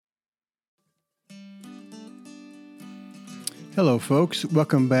Hello, folks.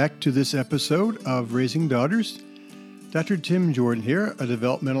 Welcome back to this episode of Raising Daughters. Dr. Tim Jordan here, a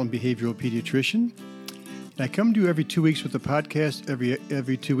developmental and behavioral pediatrician. I come to you every 2 weeks with a podcast,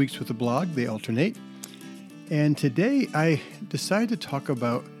 every 2 weeks with a blog. They alternate. And today I decided to talk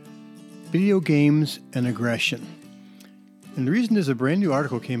about video games and aggression. And the reason is a brand new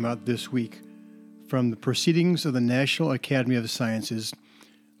article came out this week from the Proceedings of the National Academy of Sciences,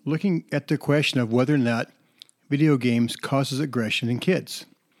 looking at the question of whether or not video games causes aggression in kids.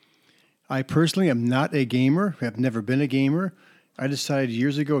 I personally am not a gamer, have never been a gamer. I decided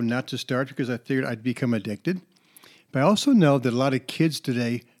years ago not to start because I figured I'd become addicted. But I also know that a lot of kids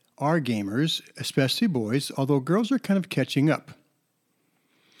today are gamers, especially boys, although girls are kind of catching up.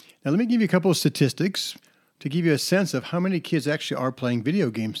 Now let me give you a couple of statistics to give you a sense of how many kids actually are playing video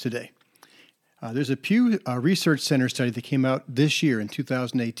games today. There's a Pew Research Center study that came out this year in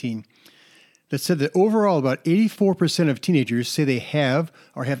 2018 that said that overall about 84% of teenagers say they have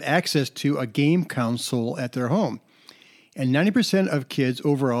or have access to a game console at their home. And 90% of kids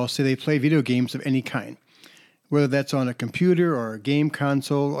overall say they play video games of any kind, whether that's on a computer or a game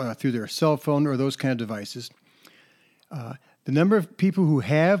console or through their cell phone or those kind of devices. The number of people who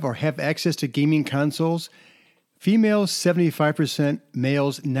have or have access to gaming consoles, females 75%,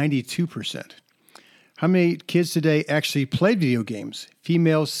 males 92%. How many kids today actually play video games?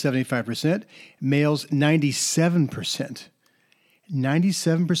 Females, 75%. Males, 97%.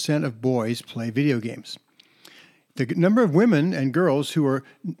 97% of boys play video games. The number of women and girls who are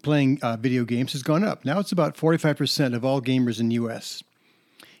playing video games has gone up. Now it's about 45% of all gamers in the U.S.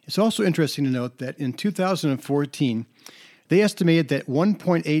 It's also interesting to note that in 2014, they estimated that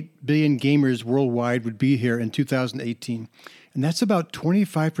 1.8 billion gamers worldwide would be here in 2018, and that's about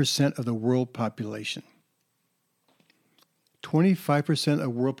 25% of the world population. 25%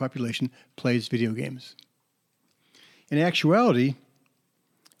 of world population plays video games. In actuality,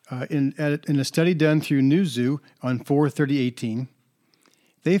 in a study done through Newzoo on 4/30/18,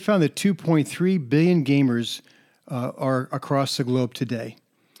 they found that 2.3 billion gamers are across the globe today.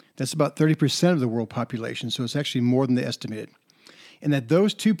 That's about 30% of the world population, so it's actually more than they estimated. And that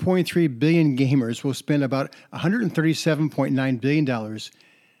those 2.3 billion gamers will spend about $137.9 billion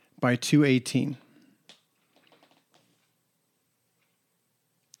by 2018.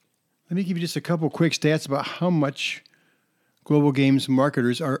 Let me give you just a couple quick stats about how much global games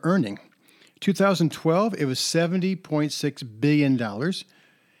marketers are earning. 2012, it was $70.6 billion.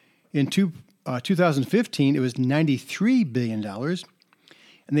 In 2015, it was $93 billion.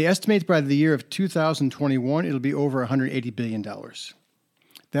 And they estimate by the year of 2021, it'll be over $180 billion.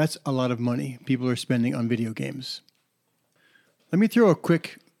 That's a lot of money people are spending on video games. Let me throw a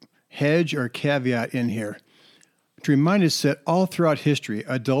quick hedge or caveat in here to remind us that all throughout history,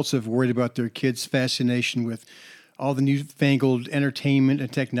 adults have worried about their kids' fascination with all the newfangled entertainment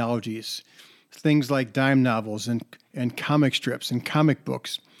and technologies, things like dime novels and comic strips and comic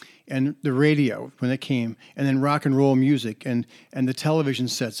books, and the radio when it came, and then rock and roll music and the television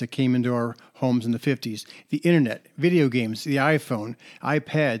sets that came into our homes in the 50s, the internet, video games, the iPhone,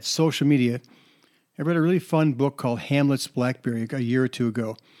 iPads, social media. I read a really fun book called Hamlet's Blackberry a year or two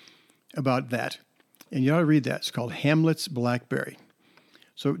ago about that. And you ought to read that. It's called Hamlet's Blackberry.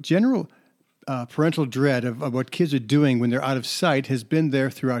 So general parental dread of what kids are doing when they're out of sight has been there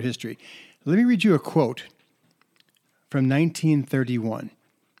throughout history. Let me read you a quote from 1931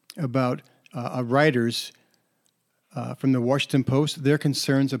 about writers from the Washington Post, their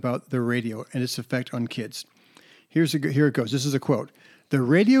concerns about the radio and its effect on kids. Here it goes. This is a quote. "The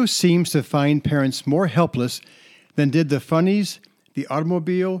radio seems to find parents more helpless than did the funnies, the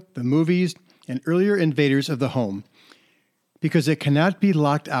automobile, the movies, and earlier invaders of the home, because it cannot be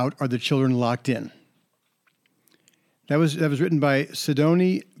locked out or the children locked in." That was written by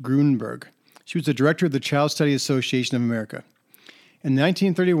Sidonie Grunberg. She was the director of the Child Study Association of America. In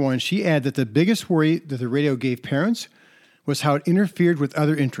 1931, she added that the biggest worry that the radio gave parents was how it interfered with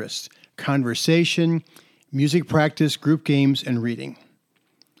other interests, conversation, music practice, group games, and reading.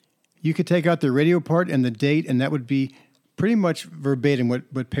 You could take out the radio part and the date, and that would be pretty much verbatim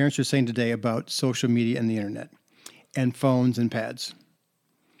what parents are saying today about social media and the internet and phones and pads.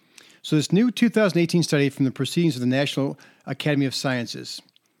 So this new 2018 study from the Proceedings of the National Academy of Sciences,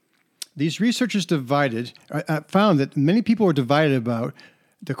 these researchers found that many people are divided about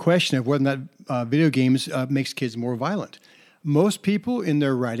the question of whether or not video games makes kids more violent. Most people in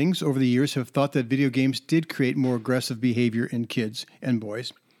their writings over the years have thought that video games did create more aggressive behavior in kids and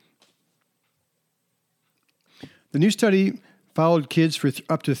boys. The new study followed kids for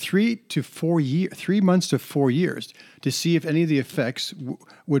up to 3 months to 4 years to see if any of the effects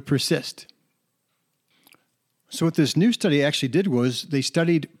would persist. So what this new study actually did was they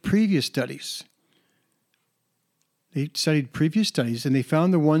studied previous studies. They studied previous studies and they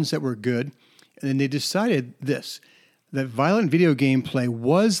found the ones that were good. And then they decided that violent video game play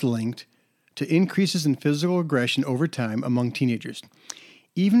was linked to increases in physical aggression over time among teenagers,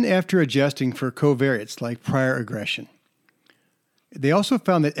 even after adjusting for covariates like prior aggression. They also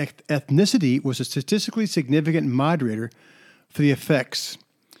found that ethnicity was a statistically significant moderator for the effects,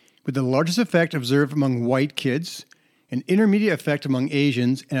 with the largest effect observed among white kids, an intermediate effect among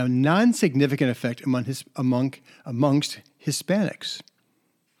Asians, and a non-significant effect amongst Hispanics.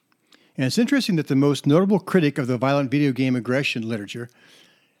 And it's interesting that the most notable critic of the violent video game aggression literature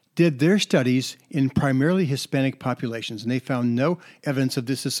did their studies in primarily Hispanic populations, and they found no evidence of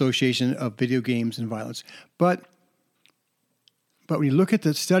this association of video games and violence. But when you look at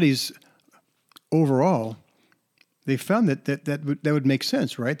the studies overall, they found that would make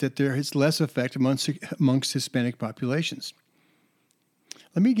sense, right? That there is less effect amongst Hispanic populations.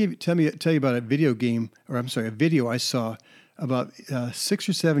 Let me tell you about a video I saw about 6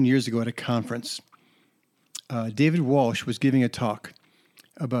 or 7 years ago at a conference. David Walsh was giving a talk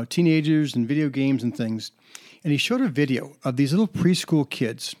about teenagers and video games and things, and he showed a video of these little preschool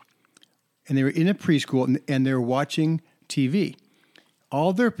kids, and they were in a preschool and they were watching TV.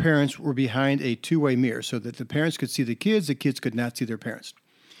 All their parents were behind a two-way mirror so that the parents could see the kids could not see their parents.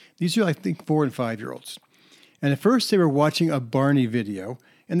 These are, I think, 4 and 5-year-olds. And at first they were watching a Barney video,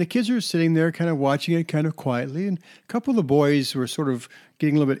 and the kids were sitting there kind of watching it kind of quietly, and a couple of the boys were sort of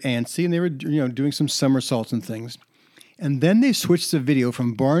getting a little bit antsy, and they were doing some somersaults and things. And then they switched the video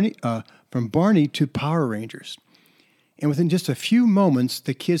from Barney to Power Rangers. And within just a few moments,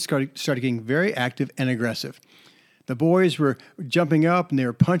 the kids started getting very active and aggressive. The boys were jumping up and they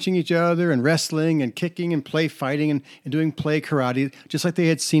were punching each other and wrestling and kicking and play fighting and doing play karate, just like they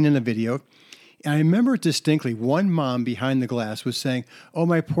had seen in the video. And I remember distinctly one mom behind the glass was saying, "Oh,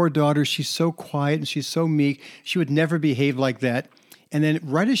 my poor daughter, she's so quiet and she's so meek. She would never behave like that." And then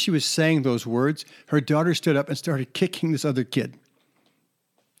right as she was saying those words, her daughter stood up and started kicking this other kid.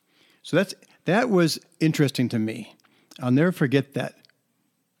 So that was interesting to me. I'll never forget that.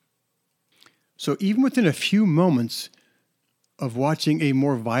 So even within a few moments of watching a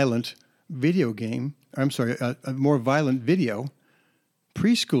more violent video,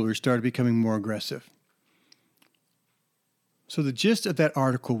 preschoolers started becoming more aggressive. So the gist of that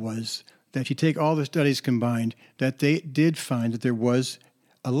article was that if you take all the studies combined, that they did find that there was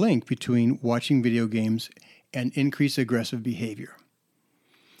a link between watching video games and increased aggressive behavior.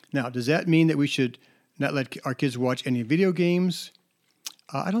 Now, does that mean that we should not let our kids watch any video games?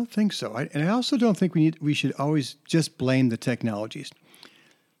 I don't think so. And I also don't think we should always just blame the technologies.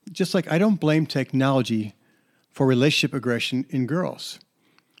 Just like I don't blame technology for relationship aggression in girls,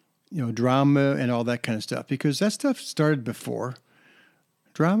 drama and all that kind of stuff, because that stuff started before.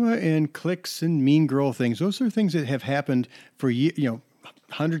 Drama and cliques and mean girl things, those are things that have happened for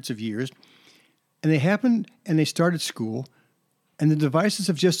hundreds of years. And they happened and they started school, and the devices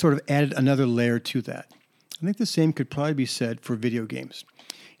have just sort of added another layer to that. I think the same could probably be said for video games.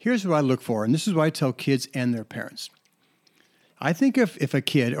 Here's what I look for, and this is what I tell kids and their parents. I think if a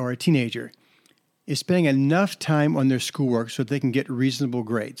kid or a teenager is spending enough time on their schoolwork so that they can get reasonable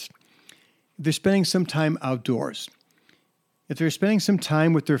grades, if they're spending some time outdoors, if they're spending some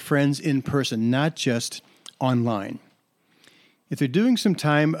time with their friends in person, not just online, if they're doing some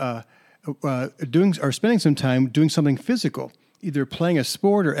time spending some time doing something physical, either playing a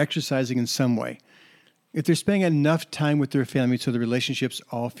sport or exercising in some way, if they're spending enough time with their family so the relationships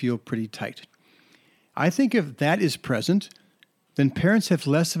all feel pretty tight. I think if that is present, then parents have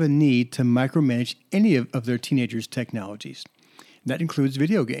less of a need to micromanage any of their teenagers' technologies. That includes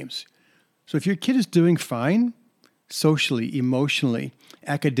video games. So if your kid is doing fine, socially, emotionally,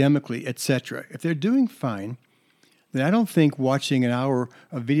 academically, etc., if they're doing fine, then I don't think watching an hour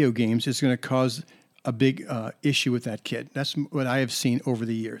of video games is going to cause a big issue with that kid. That's what I have seen over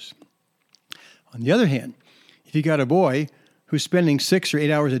the years. On the other hand, if you got a boy who's spending 6 or 8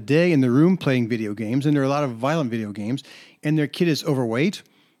 hours a day in the room playing video games, and there are a lot of violent video games, and their kid is overweight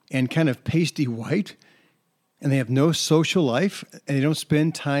and kind of pasty white, and they have no social life, and they don't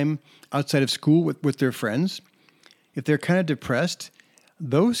spend time outside of school with their friends, if they're kind of depressed,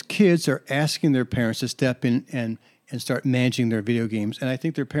 those kids are asking their parents to step in and start managing their video games, and I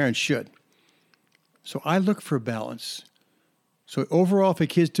think their parents should. So I look for balance. So overall, if a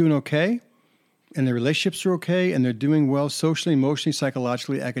kid's doing okay, and their relationships are okay, and they're doing well socially, emotionally,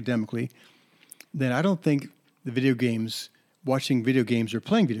 psychologically, academically, then I don't think watching video games or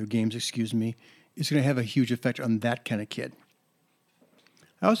playing video games, is going to have a huge effect on that kind of kid.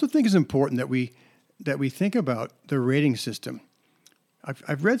 I also think it's important that we that we think about the rating system.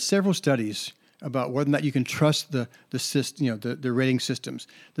 I've read several studies about whether or not you can trust the rating systems.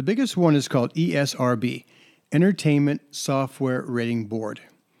 The biggest one is called ESRB, Entertainment Software Rating Board.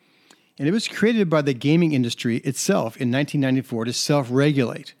 And it was created by the gaming industry itself in 1994 to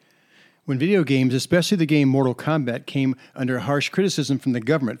self-regulate. When video games, especially the game Mortal Kombat, came under harsh criticism from the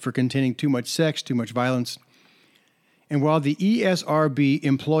government for containing too much sex, too much violence. And while the ESRB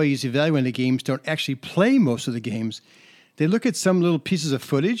employees evaluating the games don't actually play most of the games, they look at some little pieces of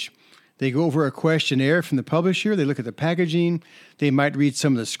footage. They go over a questionnaire from the publisher. They look at the packaging. They might read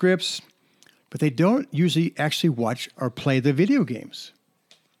some of the scripts. But they don't usually actually watch or play the video games.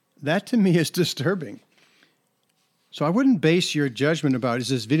 That to me is disturbing. So I wouldn't base your judgment about is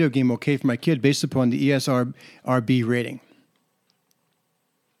this video game okay for my kid based upon the ESRB rating.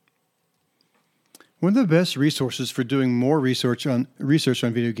 One of the best resources for doing more research on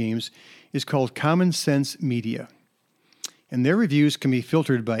video games is called Common Sense Media. And their reviews can be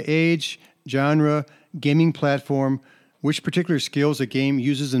filtered by age, genre, gaming platform, which particular skills a game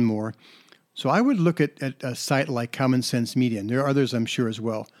uses, and more. So I would look at a site like Common Sense Media, and there are others I'm sure as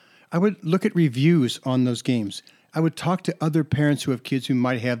well. I would look at reviews on those games. I would talk to other parents who have kids who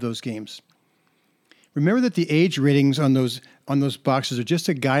might have those games. Remember that the age ratings on those boxes are just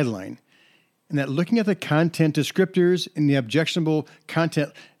a guideline, and that looking at the content descriptors and the objectionable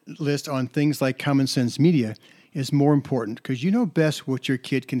content list on things like Common Sense Media is more important because you know best what your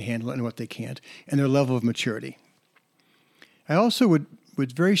kid can handle and what they can't, and their level of maturity. I also would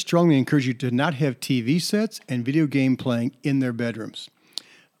very strongly encourage you to not have TV sets and video game playing in their bedrooms,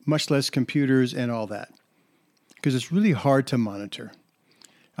 much less computers and all that, because it's really hard to monitor.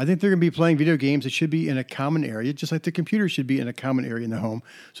 I think they're going to be playing video games that should be in a common area, just like the computer should be in a common area in the home.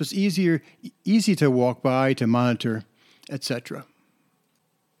 So it's easy to walk by, to monitor, etc.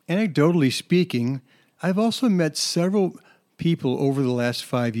 Anecdotally speaking, I've also met several people over the last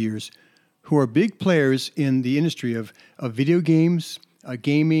 5 years who are big players in the industry of video games,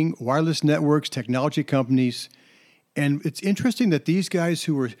 gaming, wireless networks, technology companies. And it's interesting that these guys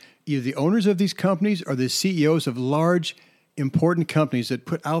who were either the owners of these companies or the CEOs of large, important companies that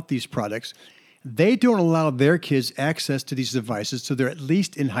put out these products, they don't allow their kids access to these devices till they're at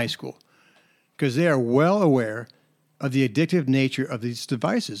least in high school because they are well aware of the addictive nature of these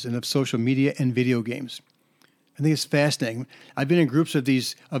devices and of social media and video games. I think it's fascinating. I've been in groups of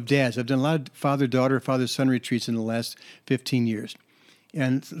dads. I've done a lot of father-daughter, father-son retreats in the last 15 years.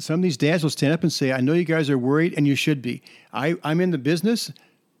 And some of these dads will stand up and say, I know you guys are worried, and you should be. I'm in the business.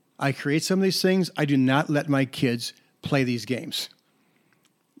 I create some of these things. I do not let my kids play these games.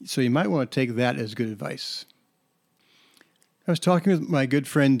 So you might want to take that as good advice. I was talking with my good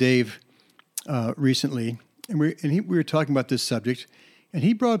friend Dave recently, and we were talking about this subject, and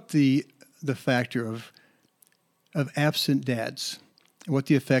he brought the factor of absent dads and what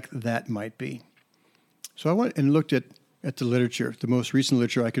the effect that might be. So I went and looked at the literature, the most recent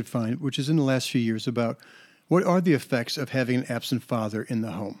literature I could find, which is in the last few years, about what are the effects of having an absent father in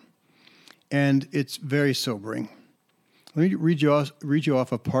the home. And it's very sobering. Let me read you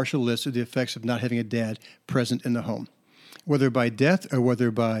off a partial list of the effects of not having a dad present in the home, whether by death or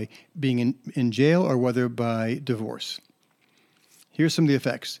whether by being in jail or whether by divorce. Here's some of the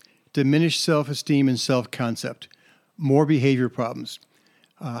effects. Diminished self-esteem and self-concept, more behavior problems,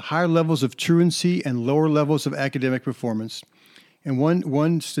 higher levels of truancy and lower levels of academic performance. And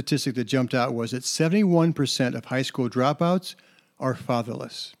one statistic that jumped out was that 71% of high school dropouts are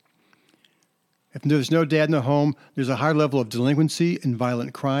fatherless. If there's no dad in the home, there's a higher level of delinquency and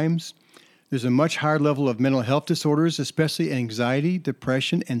violent crimes. There's a much higher level of mental health disorders, especially anxiety,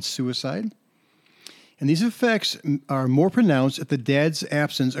 depression, and suicide. And these effects are more pronounced if the dad's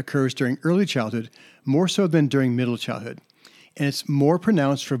absence occurs during early childhood, more so than during middle childhood. And it's more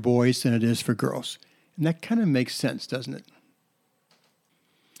pronounced for boys than it is for girls. And that kind of makes sense, doesn't it?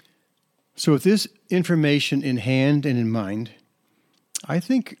 So with this information in hand and in mind, I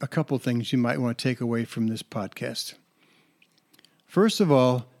think a couple of things you might want to take away from this podcast. First of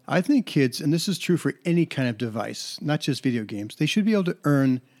all, I think kids, and this is true for any kind of device, not just video games, they should be able to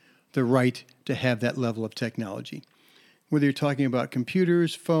earn the right to have that level of technology. Whether you're talking about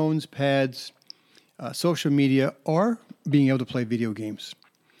computers, phones, pads, social media, or being able to play video games.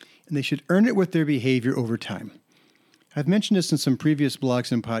 And they should earn it with their behavior over time. I've mentioned this in some previous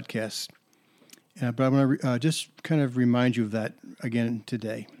blogs and podcasts, but I want to just kind of remind you of that again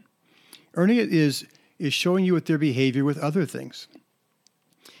today. Earning it is showing you with their behavior with other things,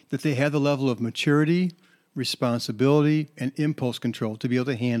 that they have the level of maturity, responsibility, and impulse control to be able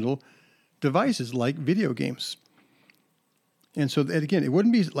to handle devices like video games. And so, and again, it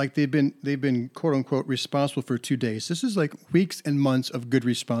wouldn't be like they've been quote unquote responsible for 2 days. This is like weeks and months of good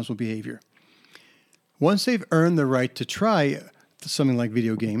responsible behavior. Once they've earned the right to try something like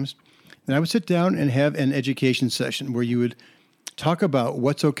video games, then I would sit down and have an education session where you would talk about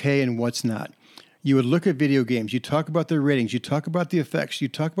what's okay and what's not. You would look at video games. You talk about their ratings. You talk about the effects. You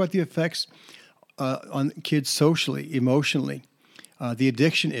talk about the effects on kids socially, emotionally, the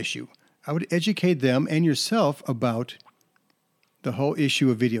addiction issue. I would educate them and yourself about the whole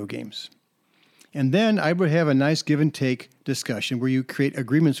issue of video games. And then I would have a nice give and take discussion where you create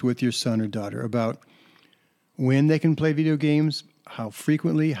agreements with your son or daughter about when they can play video games, how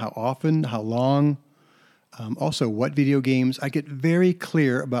frequently, how often, how long, also what video games. I get very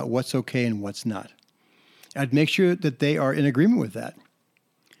clear about what's okay and what's not. I'd make sure that they are in agreement with that.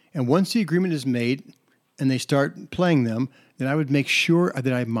 And once the agreement is made and they start playing them, then I would make sure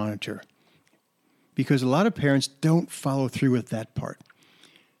that I monitor. Because a lot of parents don't follow through with that part.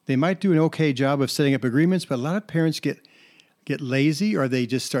 They might do an okay job of setting up agreements, but a lot of parents get lazy, or they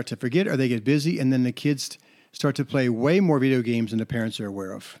just start to forget, or they get busy, and then the kids start to play way more video games than the parents are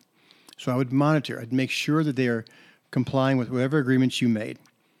aware of. So I would monitor. I'd make sure that they are complying with whatever agreements you made.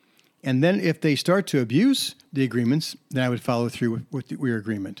 And then if they start to abuse the agreements, then I would follow through with your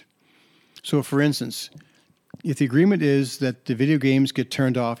agreement. So for instance, if the agreement is that the video games get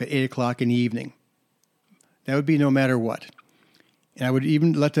turned off at 8 o'clock in the evening, that would be no matter what. And I would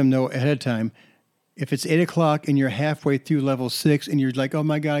even let them know ahead of time, if it's 8 o'clock and you're halfway through level 6 and you're like, oh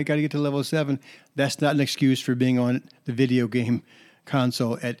my God, I got to get to level 7, that's not an excuse for being on the video game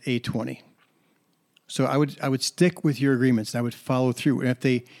console at 8:20. So I would stick with your agreements and I would follow through. And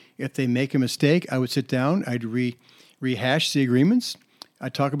if they make a mistake, I would sit down, I'd rehash the agreements.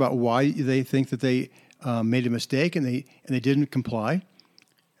 I'd talk about why they think that they made a mistake and they didn't comply.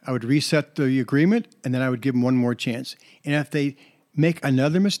 I would reset the agreement, and then I would give them one more chance. And if they make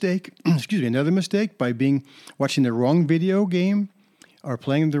another mistake, by watching the wrong video game, or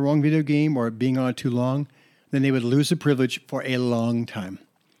playing the wrong video game, or being on it too long, then they would lose the privilege for a long time,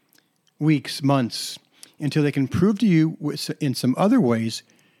 weeks, months, until they can prove to you in some other ways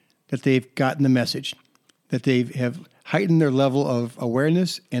that they've gotten the message, that they have heightened their level of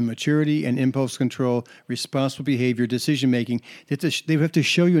awareness and maturity and impulse control, responsible behavior, decision-making. They have to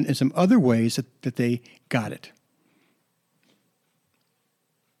show you in some other ways that they got it.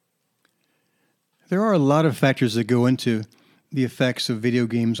 There are a lot of factors that go into the effects of video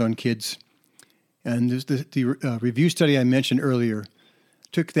games on kids. And the review study I mentioned earlier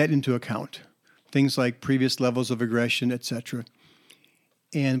took that into account. Things like previous levels of aggression, etc.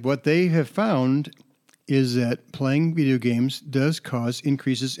 And what they have found is that playing video games does cause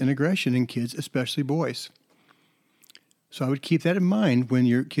increases in aggression in kids, especially boys. So I would keep that in mind when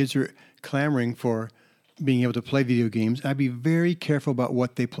your kids are clamoring for being able to play video games. I'd be very careful about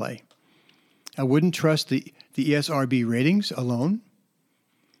what they play. I wouldn't trust the ESRB ratings alone.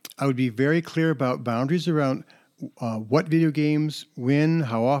 I would be very clear about boundaries around what video games, when,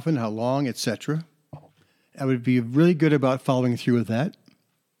 how often, how long, etc. I would be really good about following through with that.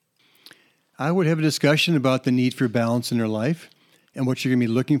 I would have a discussion about the need for balance in their life and what you're going to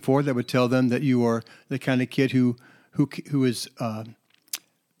be looking for that would tell them that you are the kind of kid who is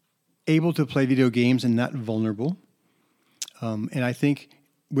able to play video games and not vulnerable. And I think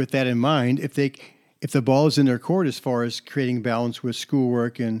with that in mind, if the ball is in their court as far as creating balance with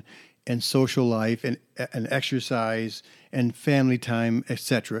schoolwork and social life and exercise and family time,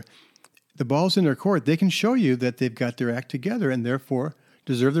 etc., the ball's in their court, they can show you that they've got their act together and therefore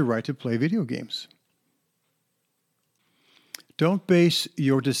deserve the right to play video games. Don't base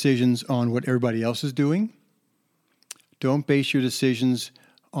your decisions on what everybody else is doing. Don't base your decisions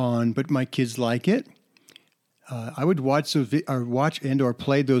on, but my kids like it. I would watch or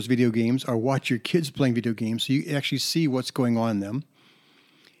play those video games, or watch your kids playing video games so you actually see what's going on in them.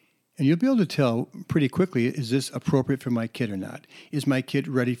 And you'll be able to tell pretty quickly, is this appropriate for my kid or not? Is my kid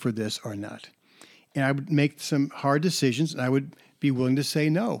ready for this or not? And I would make some hard decisions, and I would be willing to say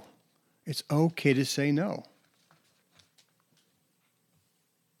no. It's okay to say no.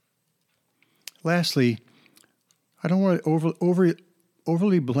 Lastly, I don't want to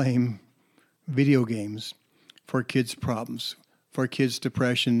overly blame video games for kids' problems, for kids'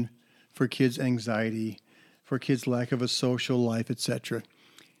 depression, for kids' anxiety, for kids' lack of a social life, etc.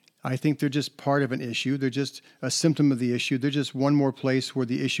 I think they're just part of an issue. They're just a symptom of the issue. They're just one more place where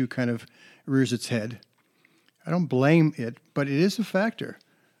the issue kind of rears its head. I don't blame it, but it is a factor.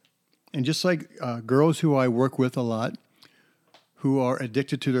 And just like girls who I work with a lot, who are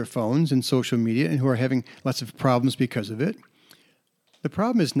addicted to their phones and social media and who are having lots of problems because of it, the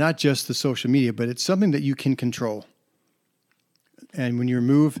problem is not just the social media, but it's something that you can control. And when you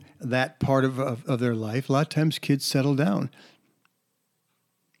remove that part of their life, a lot of times kids settle down.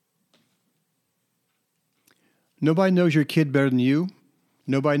 Nobody knows your kid better than you.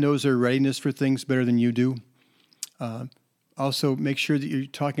 Nobody knows their readiness for things better than you do. Also, make sure that you're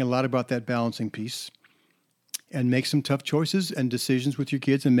talking a lot about that balancing piece and make some tough choices and decisions with your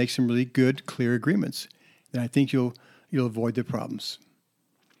kids and make some really good, clear agreements. And I think you'll avoid the problems.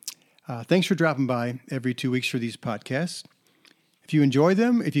 Thanks for dropping by every 2 weeks for these podcasts. If you enjoy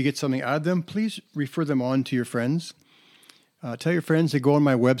them, if you get something out of them, please refer them on to your friends. Tell your friends to go on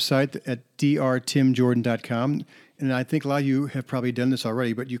my website at drtimjordan.com. And I think a lot of you have probably done this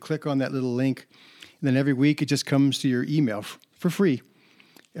already, but you click on that little link, and then every week it just comes to your email for free.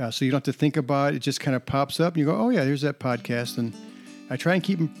 So you don't have to think about it. It just kind of pops up, and you go, oh, yeah, there's that podcast. And I try and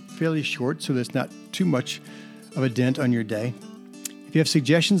keep them fairly short so there's not too much of a dent on your day. If you have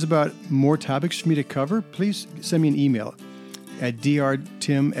suggestions about more topics for me to cover, please send me an email at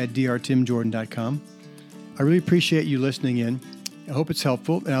drtim@drtimjordan.com. I really appreciate you listening in. I hope it's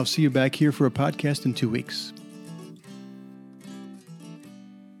helpful, and I'll see you back here for a podcast in 2 weeks.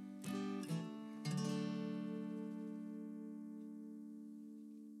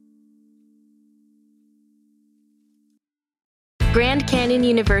 Grand Canyon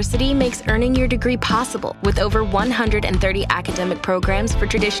University makes earning your degree possible with over 130 academic programs for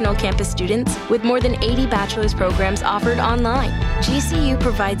traditional campus students, with more than 80 bachelor's programs offered online. GCU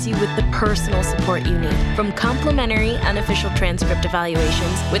provides you with the personal support you need, from complimentary unofficial transcript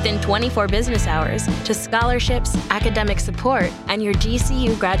evaluations within 24 business hours to scholarships, academic support, and your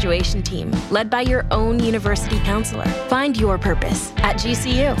GCU graduation team, led by your own university counselor. Find your purpose at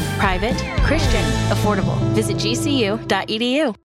GCU. Private, Christian, affordable. Visit gcu.edu.